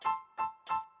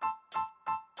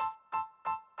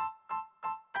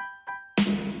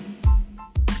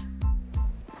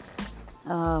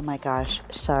Oh my gosh.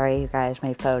 Sorry, you guys.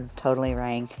 My phone totally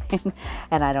rang.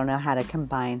 And I don't know how to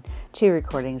combine two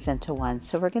recordings into one.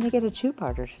 So we're going to get a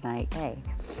two-parter tonight. Hey.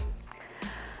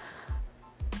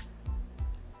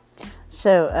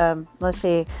 So, let's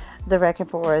see. The wreck and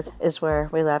forth is where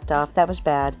we left off. That was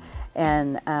bad.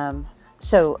 And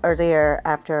so earlier,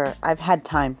 after I've had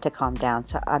time to calm down,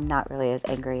 so I'm not really as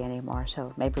angry anymore.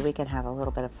 So maybe we can have a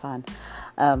little bit of fun.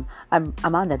 I'm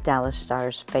on the Dallas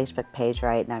Stars Facebook page,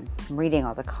 right? And I'm reading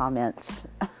all the comments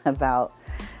about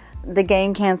the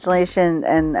game cancellation,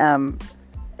 and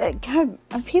God,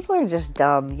 people are just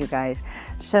dumb, you guys.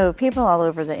 So people all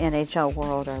over the NHL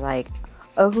world are like,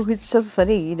 "Oh, it's so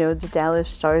funny, the Dallas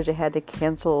Stars, they had to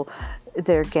cancel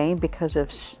their game because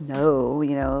of snow.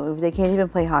 They can't even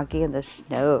play hockey in the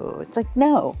snow." It's like,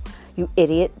 no, you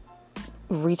idiot,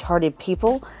 retarded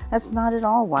people. That's not at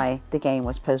all why the game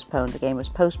was postponed. The game was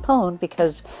postponed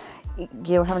because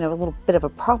you're having a little bit of a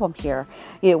problem here.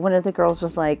 One of the girls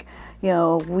was like,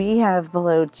 we have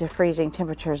below to freezing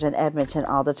temperatures in Edmonton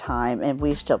all the time, and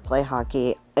we still play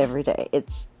hockey every day.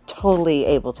 It's totally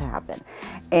able to happen.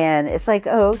 And it's like,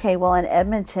 oh, okay, well, in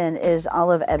Edmonton, is all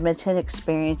of Edmonton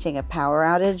experiencing a power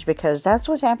outage? Because that's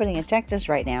what's happening in Texas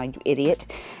right now, you idiot.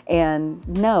 And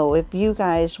no, if you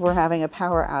guys were having a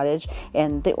power outage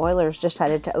and the Oilers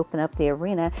decided to open up the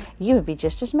arena, you would be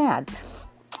just as mad.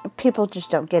 People just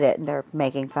don't get it, and they're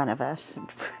making fun of us.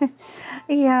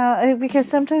 Yeah, because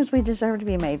sometimes we deserve to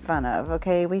be made fun of,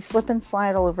 okay? We slip and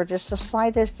slide all over just the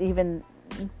slightest even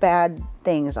bad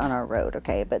things on our road,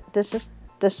 okay? But this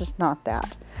is not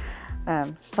that.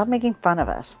 Stop making fun of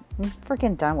us. I'm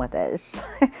freaking done with it.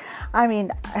 I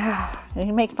mean,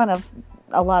 you make fun of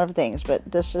a lot of things, but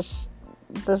this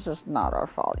is not our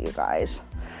fault, you guys.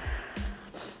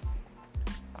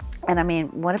 And I mean,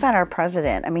 what about our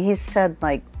president? I mean, he said,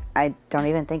 like, I don't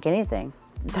even think anything.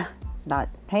 Not,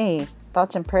 hey,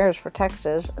 thoughts and prayers for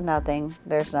Texas. Nothing.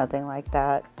 There's nothing like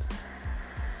that.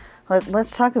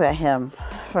 Let's talk about him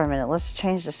for a minute. Let's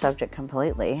change the subject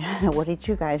completely. What did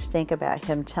you guys think about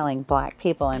him telling black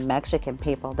people and Mexican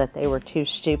people that they were too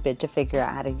stupid to figure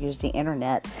out how to use the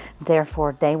internet,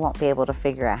 therefore they won't be able to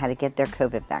figure out how to get their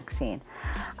COVID vaccine?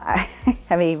 I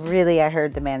mean, really, I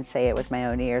heard the man say it with my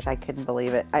own ears. I couldn't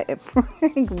believe it.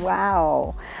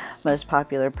 Wow. Most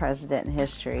popular president in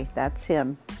history. That's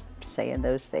him saying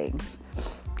those things.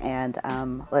 And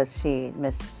let's see,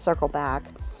 Miss Circle Back.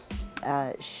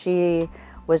 She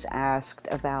was asked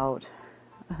about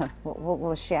what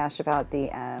was she asked about the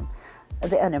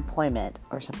unemployment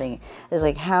or something. It's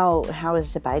like, how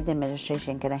is the Biden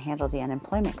administration going to handle the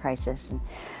unemployment crisis? And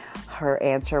her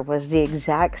answer was the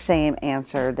exact same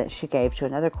answer that she gave to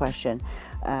another question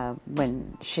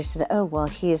when she said, "Oh, well,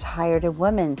 he's hired a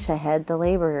woman to head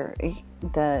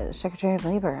the Secretary of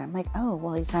Labor." I'm like, "Oh,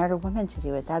 well, he's hired a woman to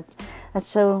do it. That's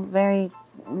so very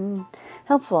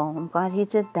helpful. I'm glad he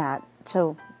did that.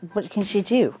 So what can she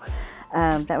do?"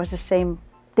 That was the same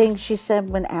thing she said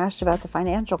when asked about the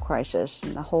financial crisis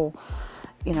and the whole,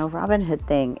 Robin Hood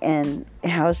thing. And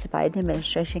how is the Biden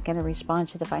administration going to respond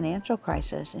to the financial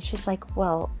crisis? And she's like,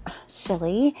 "Well,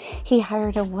 silly, he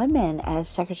hired a woman as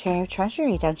Secretary of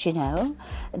Treasury, don't you know?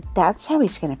 That's how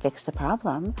he's going to fix the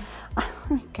problem." Oh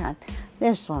my God,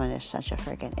 this woman is such a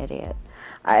freaking idiot.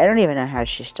 I don't even know how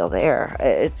she's still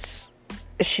there.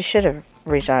 She should have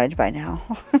resigned by now.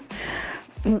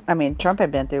 I mean, Trump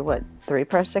had been through, 3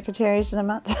 press secretaries in a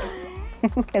month?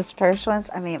 His first ones?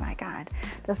 I mean, my God,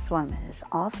 this woman is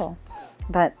awful.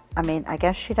 But, I mean, I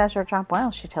guess she does her job well.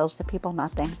 She tells the people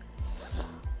nothing.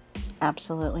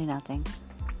 Absolutely nothing.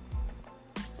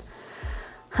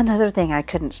 Another thing I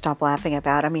couldn't stop laughing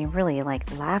about, I mean, really,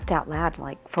 laughed out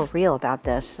loud, for real about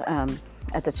this,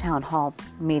 at the town hall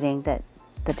meeting that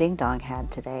the Ding Dong had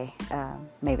today.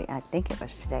 Maybe, I think it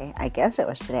was today. I guess it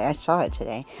was today. I saw it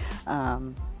today.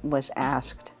 Was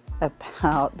asked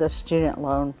about the student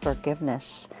loan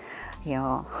forgiveness.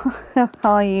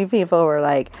 All you people were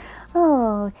like,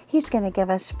 "Oh, he's going to give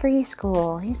us free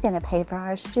school. He's going to pay for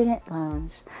our student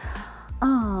loans.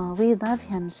 Oh, we love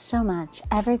him so much.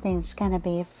 Everything's going to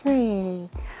be free."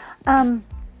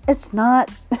 It's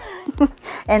not.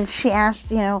 And she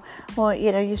asked, "Well,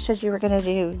 you said you were going to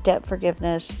do debt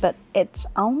forgiveness, but it's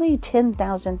only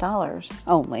 $10,000.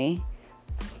 Only.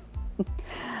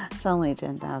 It's only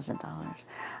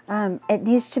 $10,000. It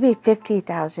needs to be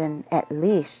 $50,000 at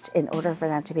least in order for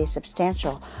that to be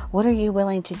substantial. What are you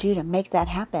willing to do to make that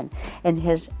happen?" And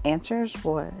his answer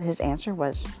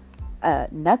was,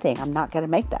 "Nothing. I'm not going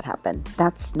to make that happen.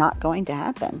 That's not going to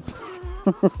happen."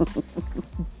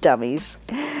 Dummies.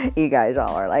 You guys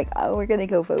all are like, "Oh, we're going to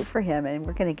go vote for him and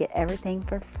we're going to get everything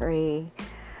for free."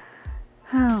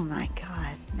 Oh my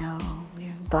God, no, you're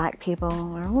black people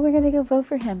are, well, we're going to go vote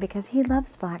for him because he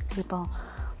loves black people.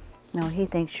 No, he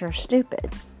thinks you're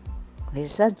stupid. He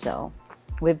said so.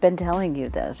 We've been telling you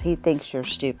this. He thinks you're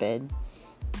stupid.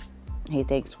 He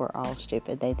thinks we're all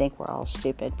stupid. They think we're all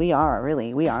stupid. We are,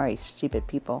 really. We are a stupid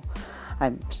people.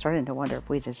 I'm starting to wonder if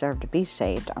we deserve to be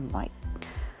saved. I'm like,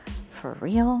 for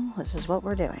real? This is what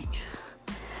we're doing.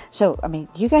 So, I mean,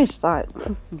 you guys thought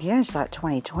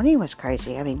 2020 was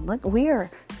crazy. I mean, look, we are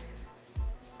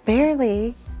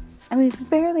barely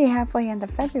halfway into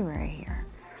February here.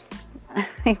 I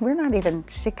mean, we're not even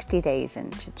 60 days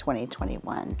into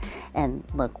 2021, and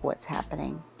look what's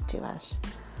happening to us.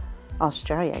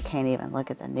 Australia can't even look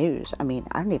at the news. I mean,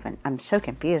 I'm so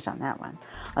confused on that one.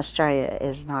 Australia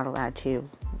is not allowed to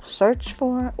search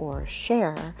for or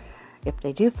share, if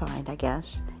they do find, I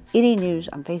guess, any news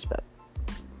on Facebook.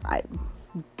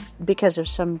 Because of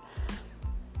some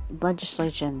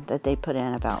legislation that they put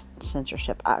in about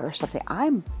censorship or something.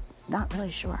 I'm not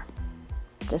really sure.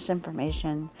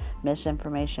 Disinformation,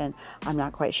 misinformation, I'm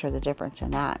not quite sure the difference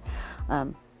in that.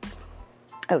 Oh,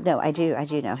 no, I do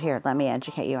know. Here, let me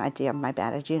educate you. My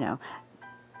bad, I do know.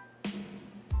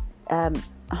 I'm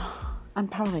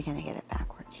probably going to get it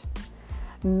backwards.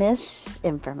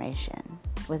 Misinformation,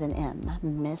 with an M,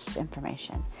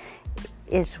 misinformation,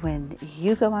 is when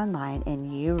you go online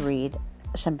and you read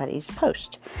somebody's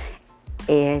post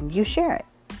and you share it,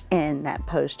 and that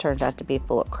post turns out to be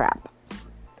full of crap.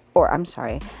 Or, I'm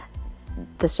sorry,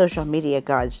 the social media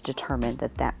gods determine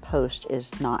that post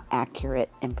is not accurate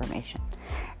information.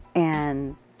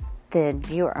 And then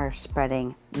you are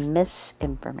spreading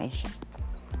misinformation.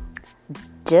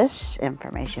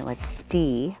 Disinformation with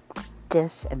D,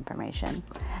 disinformation.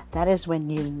 That is when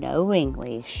you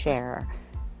knowingly share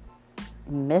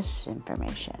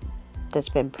misinformation that's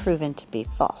been proven to be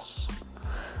false.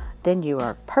 Then you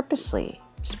are purposely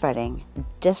spreading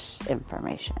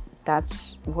disinformation.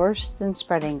 That's worse than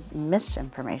spreading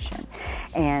misinformation.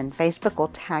 And Facebook will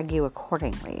tag you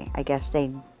accordingly. I guess they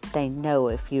know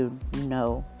if you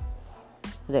know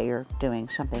that you're doing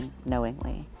something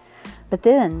knowingly. But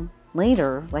then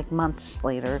later, like months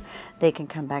later, they can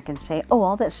come back and say, oh,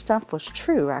 all that stuff was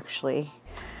true actually,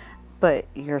 but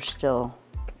you're still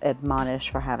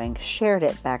admonished for having shared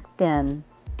it back then,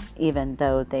 even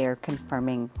though they are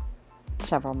confirming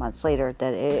several months later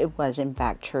that it was in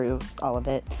fact true, all of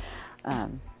it.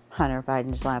 Hunter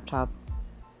Biden's laptop.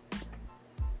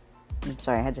 I'm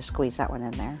sorry, I had to squeeze that one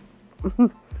in there.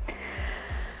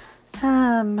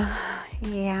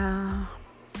 Yeah.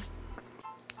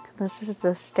 This is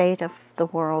the state of the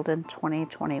world in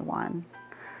 2021.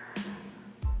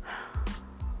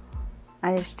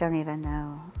 I just don't even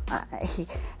know. I'm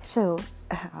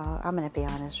going to be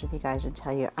honest with you guys and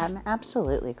tell you, I'm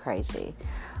absolutely crazy.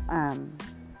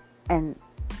 And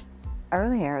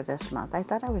earlier this month, I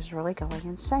thought I was really going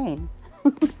insane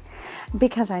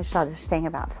because I saw this thing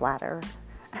about flat Earth.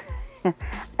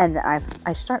 And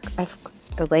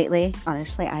lately,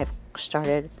 honestly, I've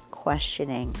started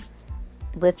questioning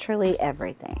literally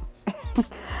everything.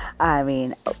 I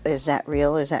mean, is that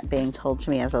real? Is that being told to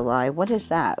me as a lie? What is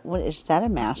that? What is that, a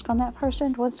mask on that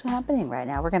person? What's happening right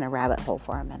now? We're going to rabbit hole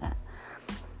for a minute.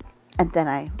 And then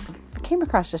I came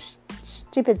across this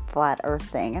stupid flat Earth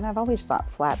thing, and I've always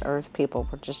thought flat Earth people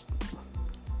were just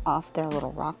off their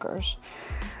little rockers.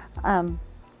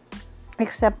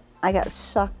 Except I got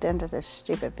sucked into this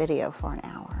stupid video for an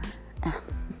hour.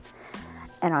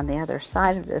 And on the other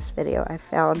side of this video, I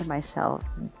found myself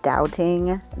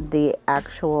doubting the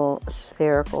actual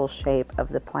spherical shape of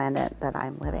the planet that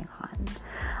I'm living on.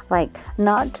 Like,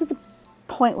 not to the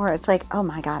point where it's like, oh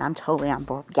my God, I'm totally on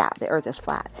board. Yeah, the Earth is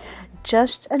flat.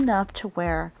 Just enough to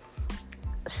where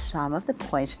some of the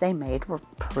points they made were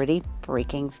pretty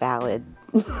freaking valid.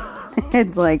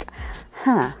 It's like,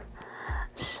 huh.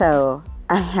 So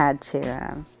I had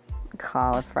to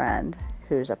call a friend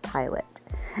who's a pilot.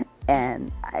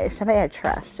 And somebody I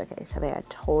trust, somebody I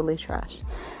totally trust.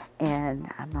 And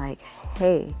I'm like,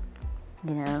 hey,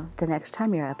 the next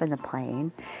time you're up in the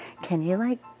plane, can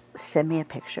you, send me a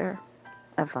picture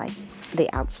of, the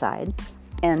outside?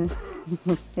 And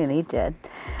and he did.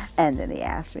 And then he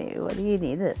asked me, what do you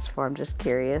need this for? I'm just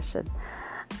curious. And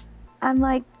I'm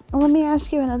like, let me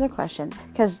ask you another question.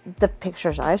 Because the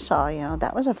pictures I saw,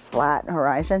 that was a flat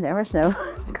horizon. There was no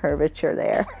curvature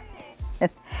there.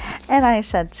 And I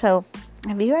said, so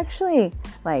have you actually,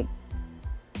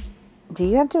 do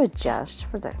you have to adjust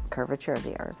for the curvature of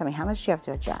the Earth? I mean, how much do you have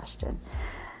to adjust? And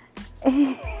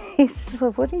he says,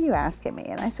 well, what are you asking me?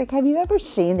 And I said, have you ever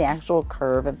seen the actual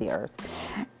curve of the Earth?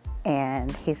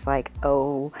 And he's like,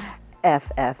 oh,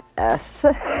 FFS.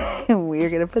 And we're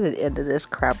going to put an end to this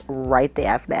crap right the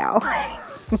F now.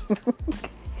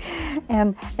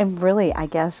 And really, I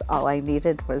guess all I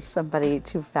needed was somebody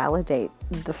to validate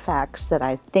the facts that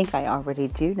I think I already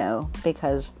do know,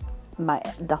 because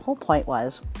the whole point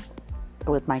was,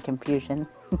 with my confusion,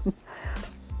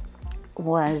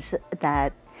 was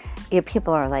that if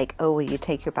people are like, oh, well, you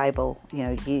take your Bible,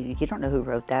 you don't know who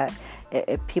wrote that.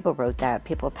 If people wrote that,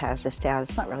 people passed this down.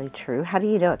 It's not really true. How do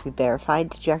you know? If you verified,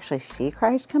 did you actually see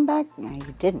Christ come back? No,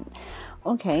 you didn't.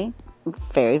 Okay,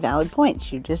 very valid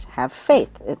points. You just have faith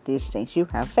in these things. You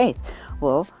have faith.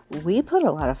 Well, we put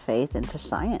a lot of faith into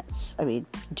science. I mean,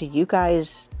 do you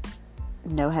guys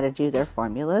know how to do their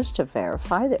formulas to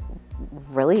verify that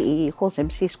really E equals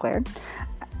MC squared?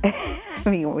 I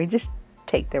mean, we just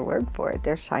take their word for it.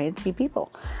 They're sciencey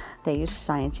people. They use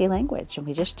sciencey language, and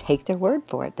we just take their word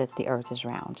for it that the earth is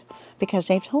round because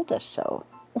they've told us so.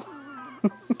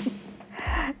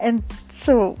 And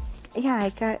so, yeah, I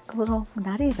got a little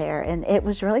nutty there, and it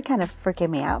was really kind of freaking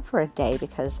me out for a day,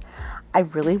 because I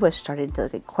really was starting to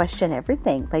question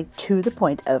everything, like to the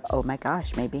point of, oh my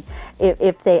gosh, maybe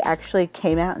if they actually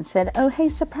came out and said, oh, hey,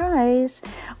 surprise,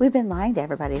 we've been lying to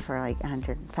everybody for like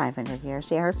 100, 500 years.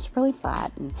 The earth's really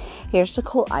flat, and here's the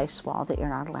cool ice wall that you're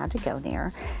not allowed to go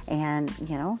near, and,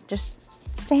 just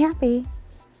stay happy.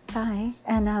 Bye.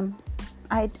 And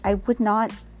I would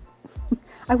not,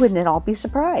 I wouldn't at all be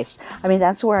surprised. I mean,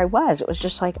 that's where I was. It was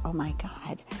just like, oh my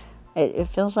God. It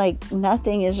feels like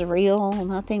nothing is real,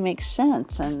 nothing makes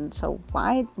sense, and so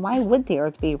why would the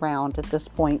earth be round at this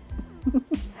point?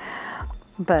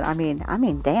 But I mean,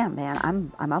 damn, man,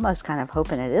 I'm almost kind of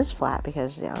hoping it is flat,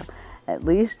 because at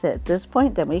least at this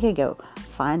point, then we could go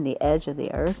find the edge of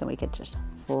the earth and we could just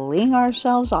fling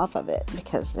ourselves off of it,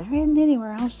 because there isn't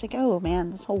anywhere else to go,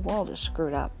 man. This whole world is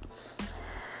screwed up.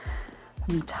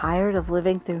 I'm tired of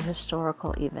living through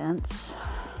historical events.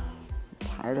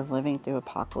 Tired of living through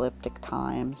apocalyptic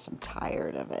times. I'm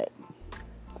tired of it.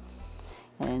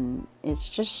 And it's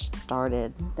just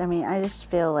started. I mean, I just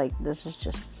feel like this is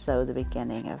just so the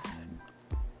beginning of...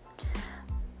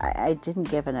 I didn't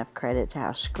give enough credit to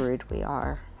how screwed we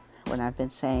are when I've been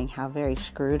saying how very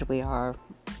screwed we are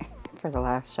for the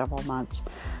last several months.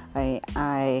 We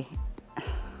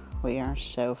are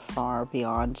so far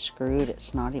beyond screwed,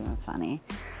 it's not even funny.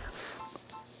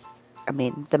 I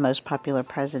mean, the most popular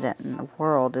president in the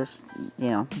world is,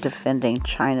 defending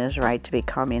China's right to be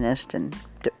communist and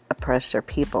oppress their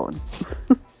people.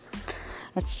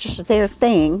 It's just their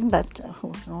thing, but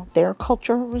their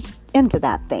culture was into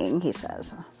that thing, he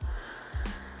says.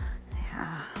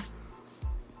 Yeah.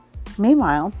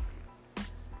 Meanwhile,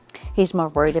 he's more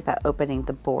worried about opening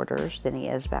the borders than he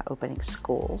is about opening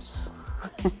schools.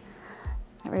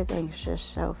 Everything's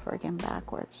just so friggin'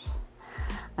 backwards.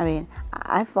 I mean,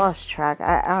 I've lost track.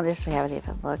 I honestly haven't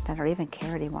even looked. I don't even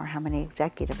care anymore how many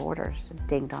executive orders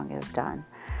Ding Dong has done.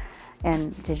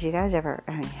 And did you guys ever,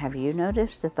 have you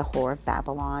noticed that the Whore of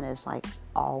Babylon is like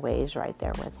always right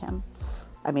there with him?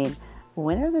 I mean,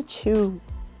 when are the two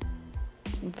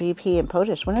VP and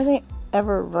POTUS, when are they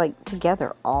ever like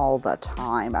together all the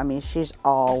time? I mean, she's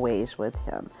always with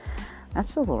him.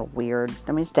 That's a little weird.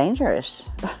 I mean, it's dangerous.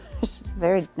 It's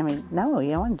very, no,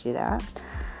 you don't want to do that.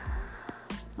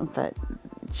 But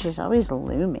she's always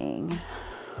looming.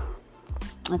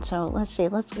 And so let's see,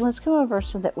 let's go over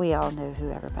so that we all know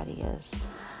who everybody is.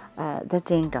 The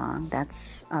Ding Dong,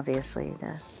 that's obviously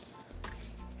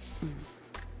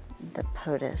the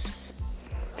POTUS.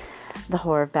 The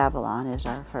Whore of Babylon is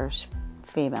our first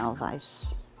female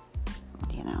vice.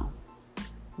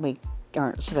 We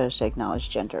aren't supposed to acknowledge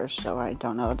genders, so I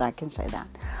don't know if I can say that.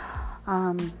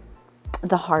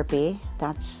 The Harpy,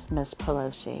 that's Miss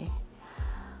Pelosi.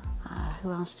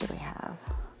 Who else do we have?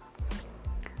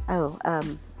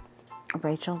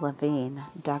 Rachel Levine,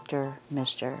 Dr.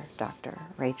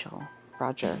 Rachel,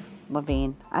 Roger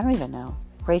Levine. I don't even know.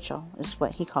 Rachel is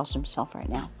what he calls himself right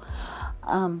now.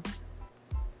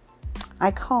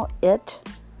 I call it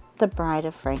the Bride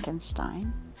of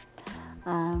Frankenstein.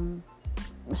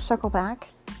 Circle back.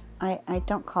 I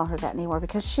don't call her that anymore,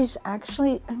 because she's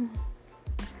actually...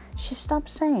 she stopped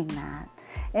saying that.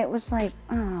 It was like,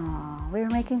 oh, we were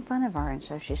making fun of her, and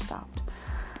so she stopped.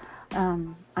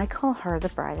 I call her the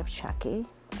Bride of Chucky.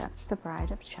 That's the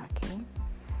Bride of Chucky.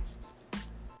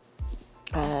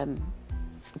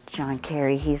 John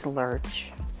Kerry, he's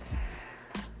Lurch.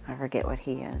 I forget what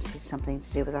he is. He's something to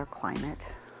do with our climate.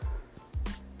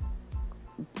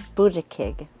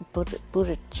 Buttigieg.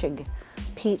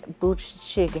 Pete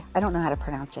Buttigieg. I don't know how to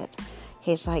pronounce it.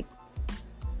 He's like,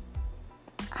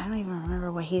 I don't even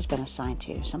remember what he's been assigned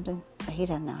to. Something he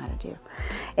doesn't know how to do.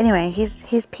 Anyway,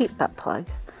 he's Pete Buttplug.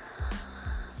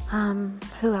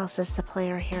 Who else is the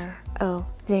player here? Oh,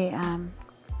 the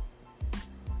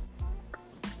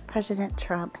President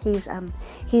Trump. He's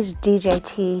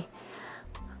DJT,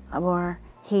 or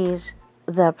he's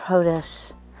the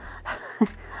POTUS,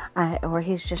 or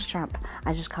he's just Trump.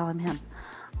 I just call him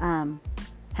him.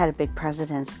 Had a big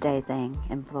President's Day thing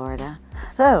in Florida.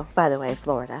 Oh, by the way,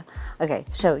 Florida. Okay,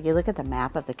 so you look at the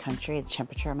map of the country, the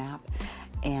temperature map,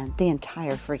 and the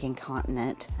entire freaking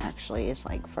continent actually is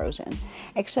like frozen,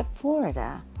 except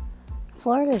Florida.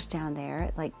 Florida's down there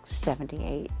at like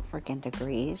 78 freaking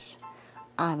degrees.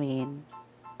 I mean,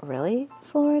 really,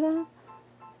 Florida?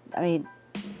 I mean,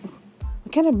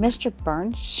 what kind of Mr.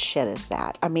 Burns shit is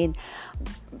that? I mean,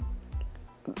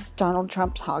 Donald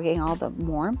Trump's hogging all the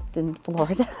warmth in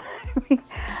Florida.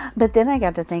 But then I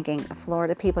got to thinking,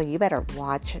 Florida people, you better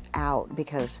watch out,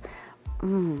 because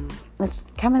it's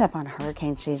coming up on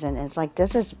hurricane season. It's like,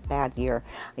 this is a bad year.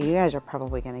 You guys are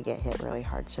probably going to get hit really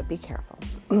hard, so be careful.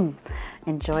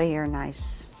 Enjoy your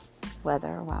nice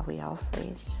weather while we all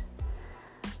freeze.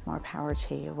 More power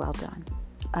to you. Well done.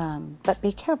 But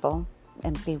be careful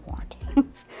and be warned,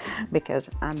 because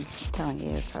I'm telling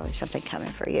you, there's probably something coming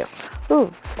for you.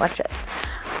 Ooh, watch it.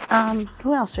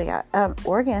 Who else we got?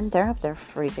 Oregon, they're up there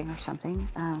freezing or something.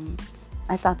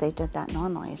 I thought they did that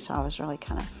normally, so I was really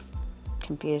kind of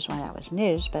confused why that was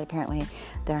news, but apparently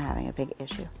they're having a big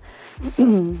issue.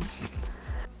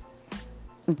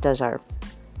 Does our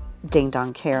Ding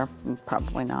Dong care?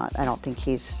 Probably not. I don't think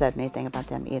he's said anything about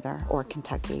them either, or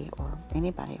Kentucky, or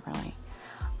anybody really.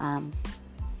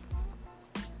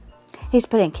 He's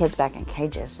putting kids back in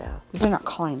cages, though. They're not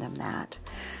calling them that.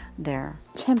 They're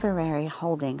temporary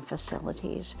holding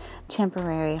facilities,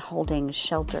 temporary holding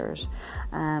shelters.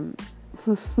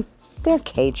 They're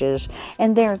cages,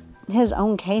 and they're his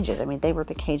own cages. I mean, they were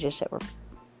the cages that were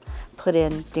put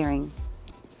in during...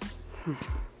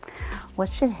 What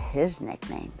should his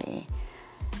nickname be?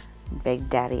 Big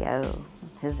Daddy O,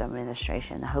 his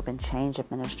administration, the Hope and Change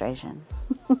administration.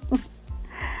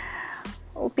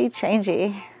 Oh, be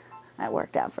changey. That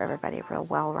worked out for everybody real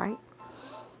well, right?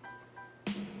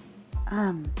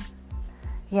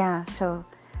 Yeah, so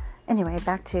anyway,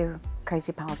 back to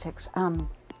crazy politics. The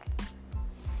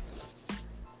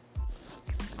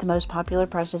most popular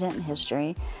president in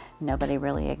history, nobody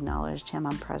really acknowledged him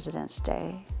on President's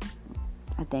Day.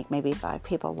 I think maybe 5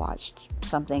 people watched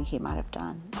something he might have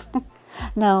done.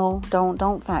 No,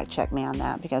 don't fact check me on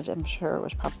that, because I'm sure it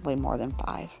was probably more than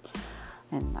 5.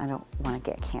 And I don't want to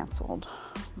get canceled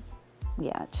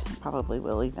yet. Probably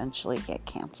will eventually get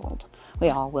canceled. We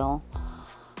all will.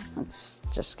 It's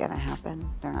just going to happen.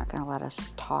 They're not going to let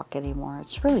us talk anymore.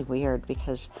 It's really weird,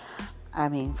 because, I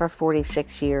mean, for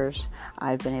 46 years,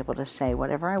 I've been able to say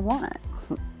whatever I want.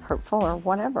 Hurtful or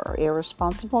whatever.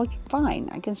 Irresponsible, fine.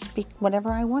 I can speak whatever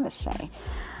I want to say.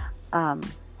 Now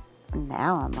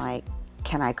I'm like,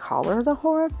 can I call her the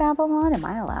whore of Babylon? Am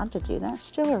I allowed to do that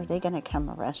still? Or are they going to come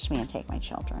arrest me and take my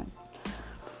children?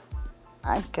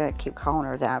 I'm going to keep calling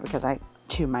her that, because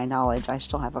to my knowledge, I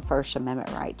still have a First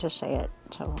Amendment right to say it.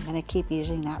 So I'm going to keep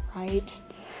using that right,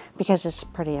 because it's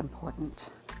pretty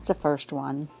important. It's the first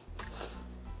one.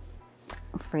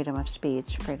 Freedom of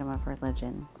speech, freedom of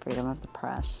religion, freedom of the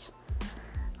press,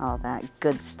 all that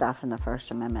good stuff in the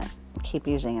First Amendment. Keep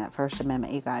using that First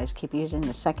Amendment, you guys. Keep using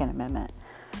the Second Amendment.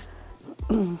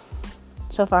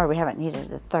 So far, we haven't needed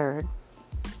the third.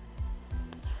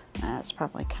 That's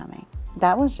probably coming.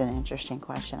 That was an interesting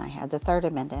question I had. The Third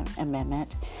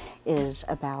Amendment is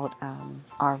about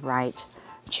our right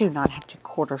to not have to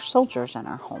quarter soldiers in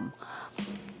our home.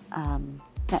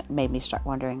 That made me start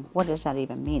wondering, what does that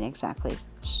even mean exactly,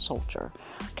 soldier?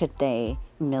 Could they,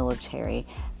 military,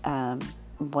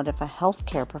 what if a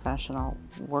healthcare professional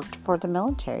worked for the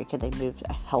military? Could they move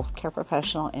a healthcare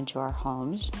professional into our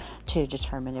homes to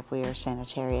determine if we are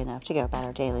sanitary enough to go about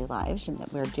our daily lives and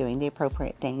that we're doing the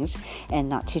appropriate things and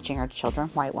not teaching our children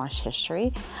whitewash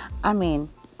history? I mean,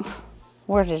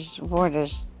 where does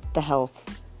the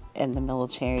health and the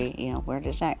military, where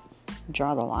does that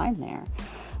draw the line there?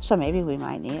 So maybe we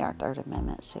might need our Third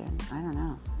Amendment soon. I don't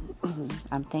know.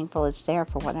 I'm thankful it's there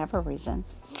for whatever reason.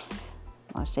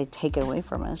 Unless they take it away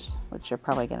from us, which they're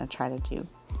probably going to try to do.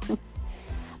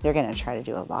 They're going to try to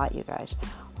do a lot, you guys.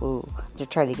 Ooh, they're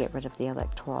trying to get rid of the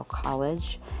Electoral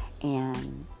College,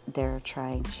 and they're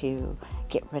trying to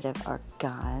get rid of our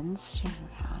guns.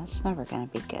 Yeah, it's never going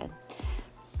to be good.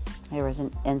 There was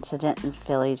an incident in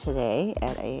Philly today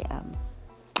at a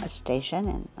station,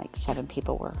 and like 7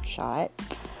 people were shot.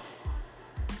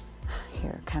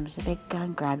 Here comes the big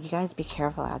gun grab. You guys be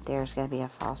careful out there. There's going to be a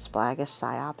false flag. A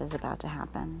psyop is about to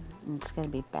happen. And it's going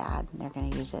to be bad. And they're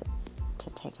going to use it to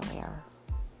take away our,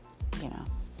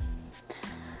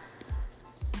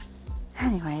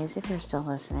 Anyways, if you're still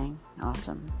listening,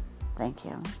 awesome. Thank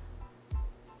you.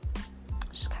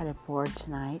 just kind of bored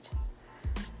tonight.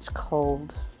 It's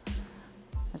cold.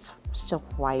 It's still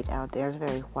white out there. It's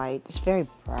very white. It's very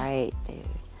bright, dude.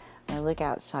 I look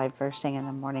outside first thing in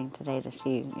the morning today to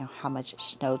see, how much it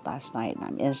snowed last night, and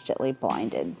I'm instantly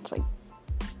blinded. It's like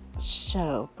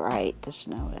so bright the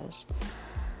snow is.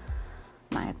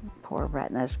 My poor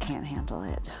retinas can't handle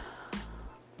it.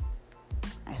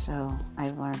 So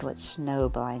I've learned what snow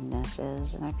blindness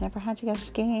is, and I've never had to go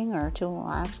skiing or to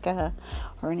Alaska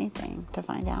or anything to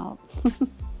find out.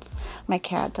 My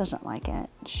cat doesn't like it.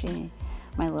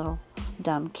 My little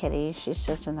dumb kitty, she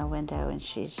sits in the window and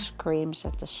she screams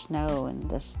at the snow in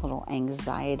this little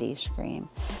anxiety scream.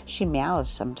 She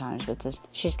meows sometimes, but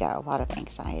she's got a lot of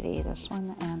anxiety, this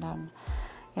one,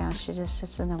 and she just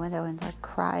sits in the window and like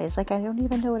cries, like, I don't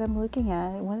even know what I'm looking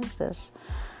at. What is this?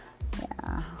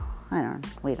 Yeah,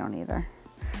 we don't either.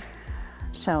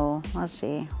 So let's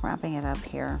see, wrapping it up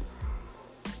here.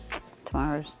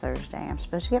 Tomorrow's Thursday. I'm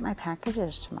supposed to get my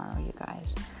packages tomorrow, you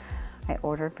guys. I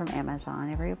ordered from Amazon.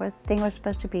 Everything was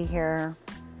supposed to be here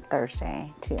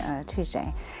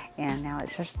Tuesday, and now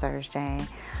it's just Thursday.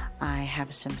 I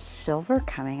have some silver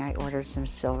coming. I ordered some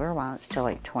silver while it's still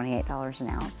like $28 an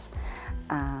ounce.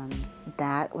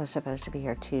 That was supposed to be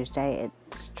here Tuesday.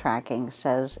 Its tracking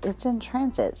says it's in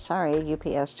transit. Sorry,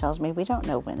 UPS tells me we don't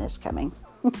know when it's coming.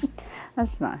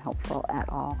 That's not helpful at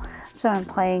all. So I'm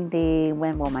playing the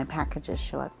when will my packages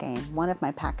show up game. One of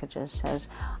my packages says,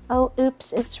 oh,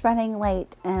 oops, it's running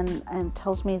late, and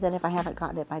tells me that if I haven't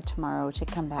gotten it by tomorrow to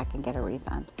come back and get a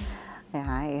refund.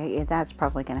 Yeah, that's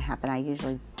probably going to happen. I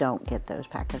usually don't get those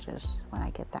packages when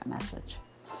I get that message.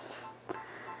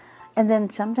 And then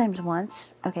sometimes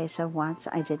once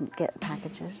I didn't get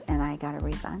packages and I got a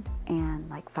refund, and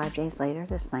like 5 days later,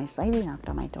 this nice lady knocked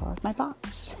on my door with my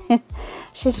box.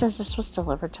 She says this was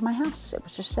delivered to my house. It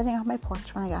was just sitting on my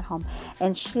porch when I got home,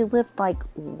 and she lived like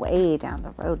way down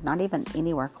the road, not even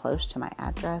anywhere close to my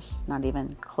address, not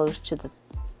even close to the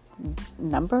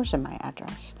numbers in my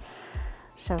address.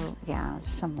 So yeah,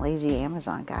 some lazy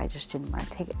Amazon guy just didn't want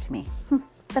to take it to me.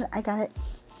 But I got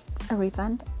a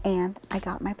refund and I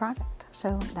got my product,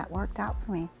 so that worked out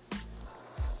for me.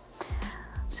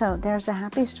 So there's a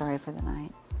happy story for the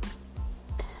night.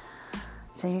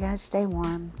 So you guys stay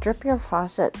warm, drip your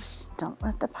faucets, don't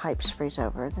let the pipes freeze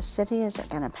over. The city isn't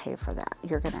going to pay for that.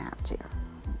 You're going to have to.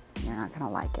 You're not going to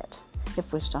like it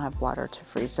if we still have water to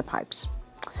freeze the pipes.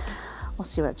 We'll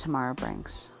see what tomorrow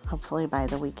brings. Hopefully by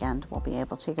the weekend we'll be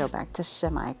able to go back to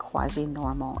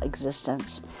semi-quasi-normal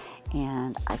existence,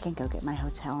 and I can go get my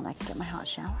hotel and I can get my hot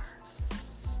shower.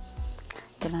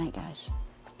 Good night, guys.